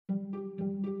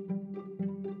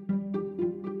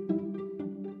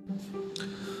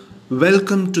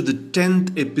Welcome to the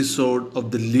 10th episode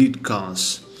of the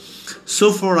Leadcast.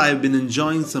 So far, I've been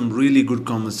enjoying some really good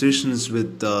conversations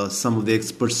with some of the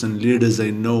experts and leaders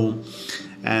I know.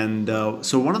 And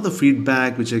so, one of the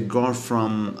feedback which I got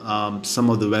from some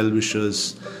of the well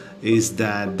wishers is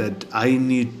that I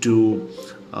need to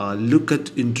look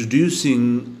at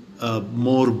introducing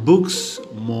more books,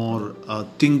 more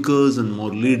thinkers, and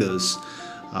more leaders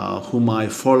whom I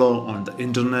follow on the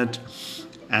internet,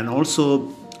 and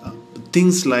also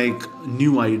things like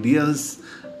new ideas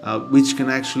which can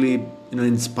actually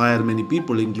inspire many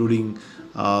people, including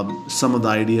some of the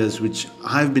ideas which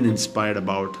I've been inspired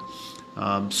about.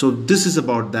 So this is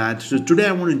about that. So today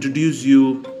I want to introduce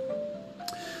you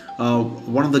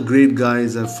one of the great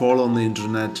guys I follow on the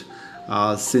internet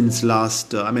since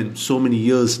last so many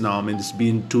years now. It's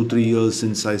been 2-3 years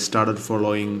since I started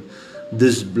following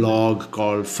this blog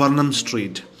called Furnham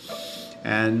Street.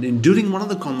 And during one of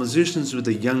the conversations with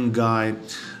a young guy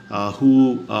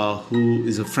who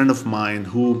is a friend of mine,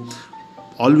 who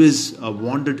always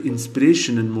wanted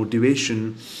inspiration and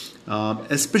motivation,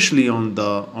 especially on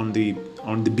the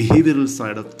behavioral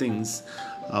side of things,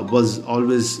 was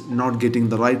always not getting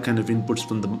the right kind of inputs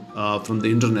from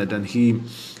the internet, and he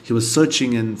was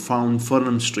searching and found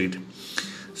Furnham Street.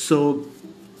 So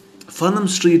Furnham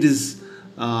Street is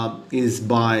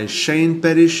by Shane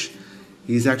Parrish.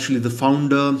 He's actually the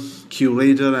founder,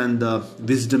 curator, and the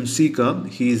wisdom seeker.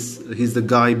 He's the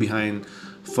guy behind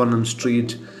Furnham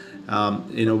Street.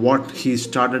 What he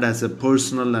started as a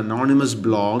personal anonymous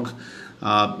blog.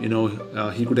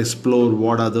 He could explore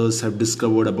what others have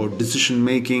discovered about decision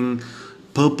making,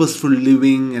 purposeful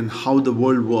living, and how the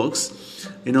world works.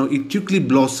 It quickly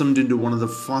blossomed into one of the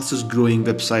fastest growing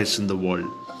websites in the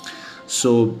world.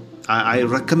 So I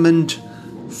recommend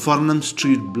Furnham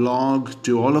Street blog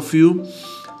to all of you.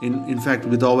 In fact,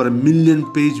 with over 1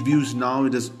 million page views now,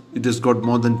 it has got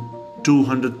more than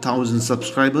 200,000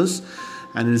 subscribers,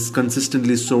 and it is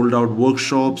consistently sold out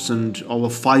workshops and over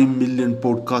 5 million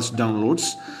podcast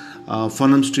downloads.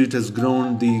 Furnham Street has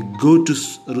grown the go-to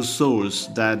resource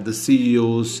that the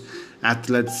CEOs,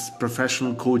 athletes,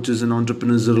 professional coaches, and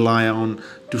entrepreneurs rely on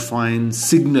to find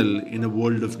signal in a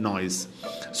world of noise.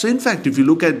 So in fact, if you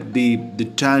look at the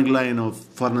tagline of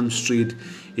Furnham Street,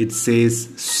 it says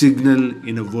signal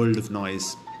in a world of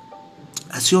noise.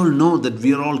 As you all know, that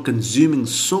we are all consuming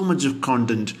so much of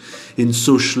content in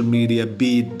social media,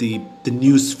 be it the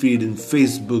news feed in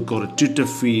Facebook or Twitter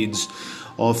feeds,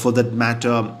 or for that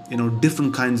matter,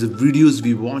 different kinds of videos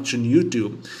we watch on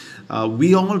YouTube.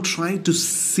 We all try to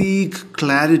seek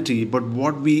clarity, but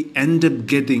what we end up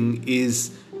getting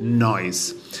is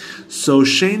noise. So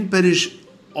Shane Parrish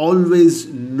always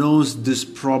knows this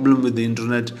problem with the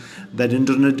internet, that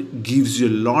internet gives you a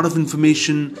lot of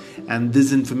information, and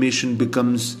this information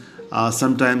becomes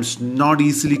sometimes not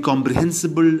easily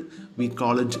comprehensible. We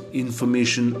call it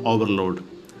information overload.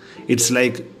 It's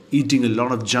like eating a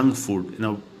lot of junk food.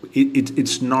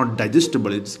 It's not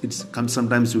digestible. It's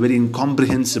sometimes very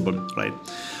incomprehensible, right?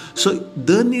 So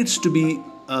there needs to be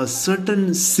a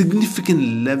certain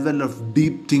significant level of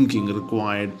deep thinking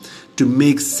required to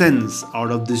make sense out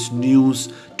of this news,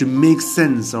 to make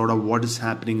sense out of what is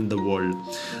happening in the world.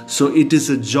 So it is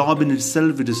a job in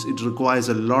itself. It requires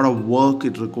a lot of work.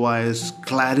 It requires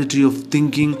clarity of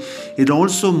thinking. It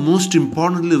also, most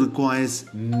importantly, requires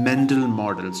mental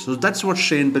models. So that's what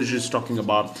Shane Parrish is talking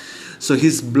about. So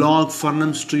his blog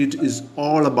Furnham Street is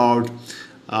all about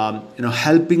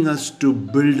helping us to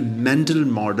build mental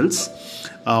models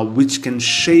which can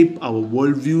shape our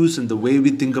worldviews and the way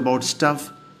we think about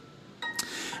stuff.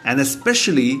 And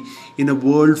especially in a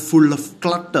world full of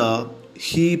clutter,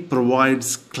 he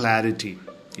provides clarity.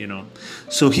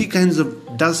 So he kinds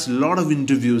of does a lot of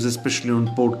interviews, especially on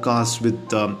podcasts, with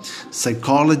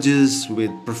psychologists,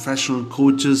 with professional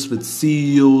coaches, with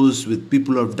CEOs, with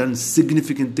people who have done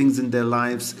significant things in their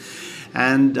lives.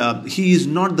 And he is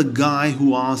not the guy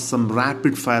who asks some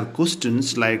rapid fire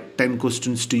questions like 10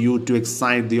 questions to you to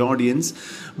excite the audience,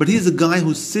 but he is a guy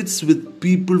who sits with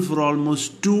people for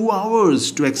almost 2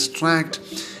 hours to extract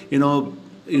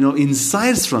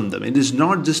insights from them. It is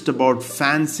not just about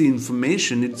fancy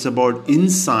information, it's about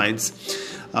insights.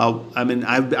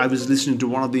 I was listening to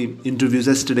one of the interviews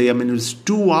yesterday. It was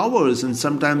 2 hours, and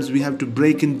sometimes we have to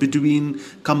break in between,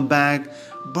 come back,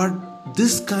 but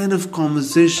this kind of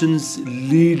conversations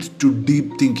lead to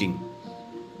deep thinking,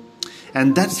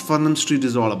 and that's Furnham Street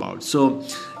is all about. So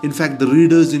in fact, the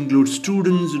readers include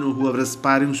students, who are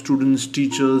aspiring students,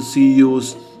 teachers,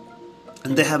 CEOs,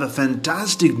 and they have a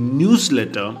fantastic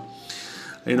newsletter,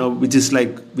 which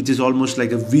is almost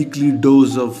like a weekly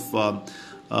dose of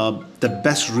the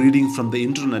best reading from the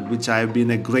internet, which I have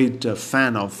been a great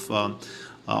fan of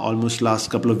almost last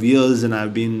couple of years, and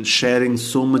I've been sharing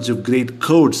so much of great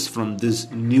quotes from this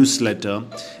newsletter,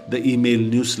 the email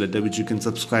newsletter, which you can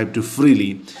subscribe to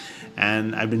freely.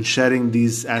 And I've been sharing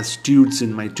these as tweets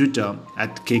in my Twitter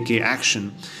at KK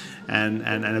Action, and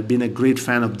I've been a great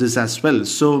fan of this as well.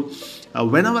 So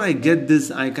whenever I get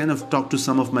this, I kind of talk to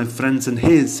some of my friends and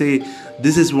say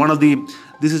this is one of the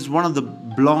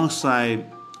blogs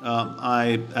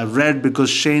I read because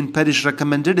Shane Parrish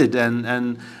recommended it,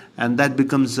 and that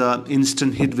becomes an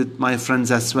instant hit with my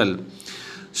friends as well.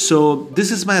 So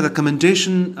this is my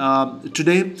recommendation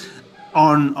today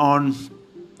on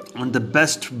the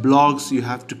best blogs. You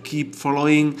have to keep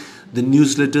following the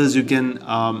newsletters.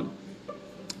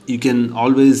 You can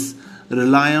always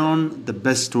rely on the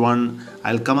best one.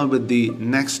 I'll come up with the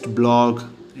next blog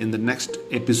in the next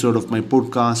episode of my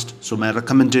podcast. So my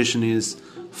recommendation is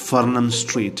Furnham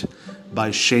Street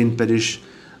by Shane Parrish.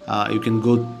 You can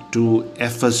go to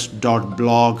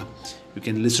fs.blog. You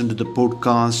can listen to the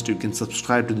podcast. You can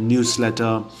subscribe to the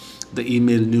newsletter, the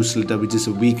email newsletter, which is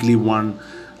a weekly one.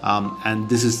 And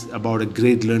this is about a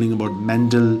great learning about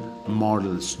mental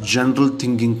models. General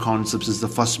Thinking Concepts is the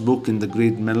first book in the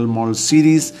Great Mental Model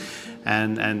series,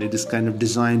 and it is kind of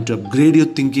designed to upgrade your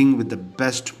thinking with the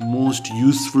best, most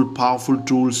useful, powerful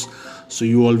tools, so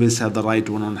you always have the right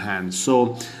one on hand.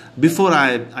 So before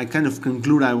I kind of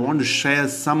conclude, I want to share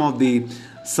some of the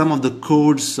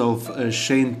quotes of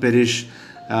Shane Parrish,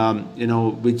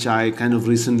 which I kind of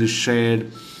recently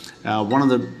shared. One of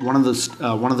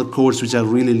the quotes which I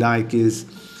really like is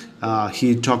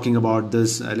he talking about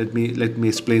this. Let me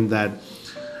explain that.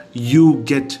 You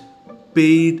get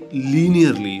paid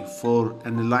linearly for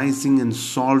analyzing and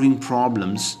solving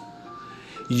problems.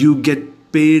 You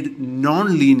get paid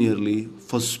non-linearly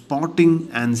for spotting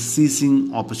and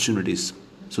seizing opportunities.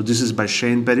 So this is by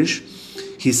Shane Parrish.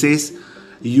 He says,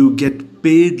 you get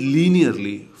paid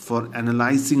linearly for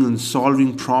analyzing and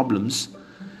solving problems.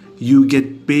 You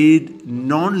get paid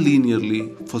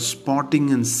non-linearly for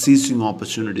spotting and seizing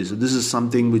opportunities. So this is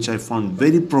something which I found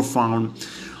very profound.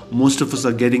 Most of us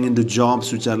are getting into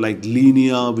jobs which are like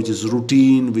linear, which is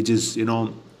routine, which is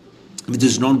not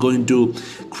going to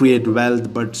create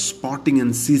wealth. But spotting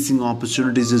and seizing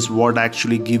opportunities is what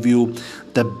actually give you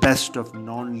the best of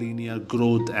non-linear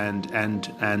growth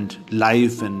and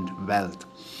life and wealth.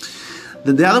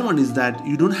 The other one is that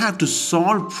you don't have to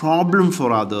solve problem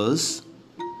for others.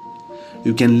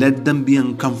 You can let them be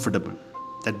uncomfortable.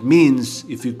 That means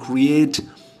if you create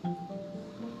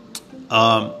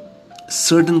a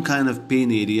certain kind of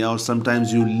pain area, or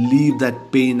sometimes you leave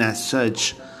that pain as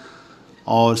such,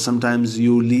 or sometimes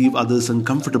you leave others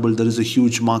uncomfortable, there is a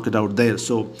huge market out there.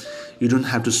 So you don't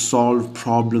have to solve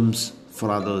problems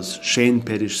for others. Shane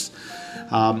Parrish.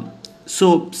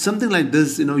 So something like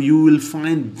this, you will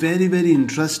find very, very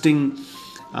interesting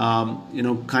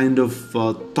kind of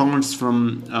thoughts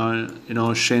from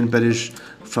Shane Parrish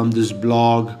from this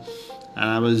blog. And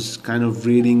I was kind of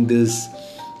reading this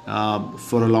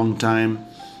for a long time.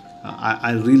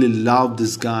 I really love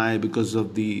this guy because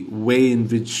of the way in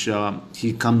which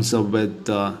he comes up with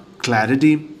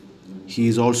clarity. He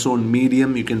is also on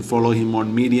Medium. You can follow him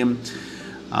on Medium.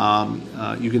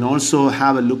 You can also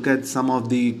have a look at some of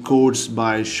the quotes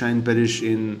by Shane Parrish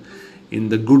in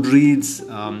the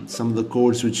Goodreads, some of the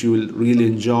quotes which you will really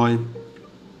enjoy.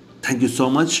 Thank you so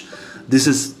much. This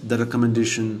is the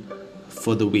recommendation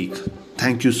for the week.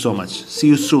 Thank you so much. See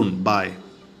you soon. Bye.